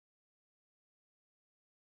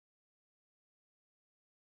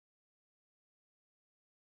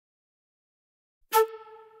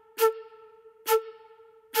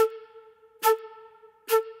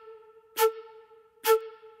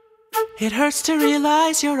It hurts to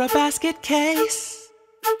realize you're a basket case.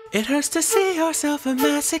 It hurts to see yourself a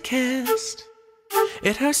masochist.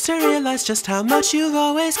 It hurts to realize just how much you've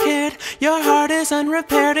always cared. Your heart is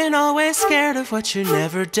unrepaired and always scared of what you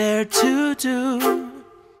never dared to do,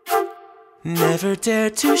 never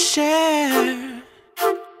dared to share,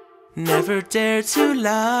 never dared to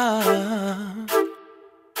love.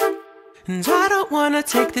 And I don't wanna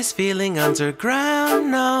take this feeling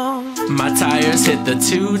underground, no. My tires hit the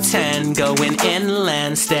 210, going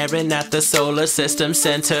inland, staring at the solar system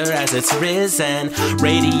center as it's risen.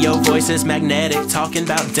 Radio voices magnetic, talking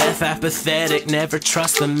about death, apathetic. Never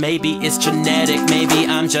trust them, maybe it's genetic, maybe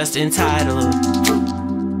I'm just entitled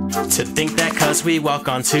to think that cause we walk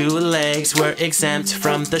on two legs, we're exempt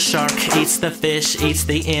from the shark. Eats the fish, eats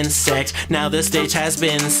the insect. Now the stage has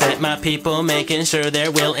been set, my people making sure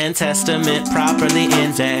their will and testament properly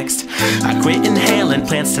indexed. I quit inhaling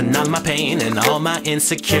plants to numb my pain, and all my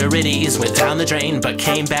insecurities went down the drain, but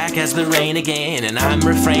came back as the rain again. And I'm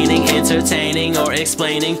refraining, entertaining, or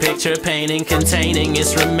explaining, picture painting, containing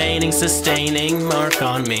its remaining, sustaining mark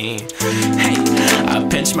on me. Hey, I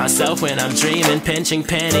pinch myself when I'm dreaming, pinching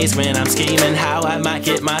pennies when I'm scheming how I might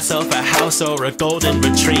get myself a house or a golden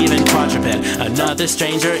retrieving quadruped. Another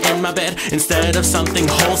stranger in my bed instead of something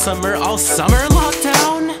wholesomer all summer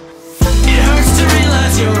lockdown. It hurts to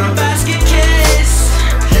realize you're a basket case.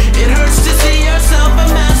 It hurts to see yourself a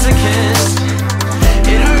masochist.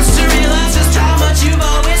 It hurts to realize just how much you've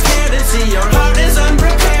always cared and see your heart is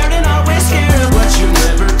unprepared and always scared of what you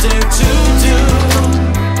never dared to do,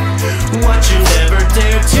 what you never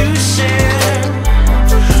dared to share,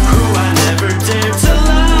 who I never dared to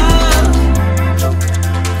love.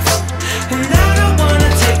 And I don't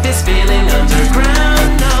wanna take this feeling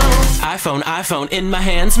underground, no. iPhone in my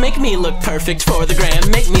hands, make me look perfect for the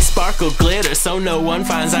gram. Make me sparkle glitter so no one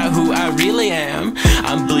finds out who I really am.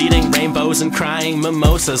 I'm bleeding rainbows and crying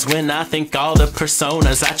mimosas when I think all the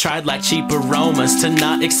personas I tried like cheap aromas to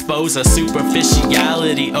not expose us.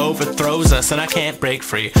 Superficiality overthrows us and I can't break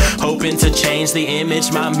free, hoping to change the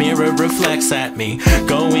image my mirror reflects at me.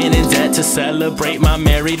 Going in debt to celebrate my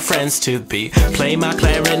married friends to be. Play my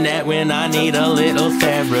clarinet when I need a little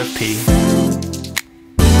therapy.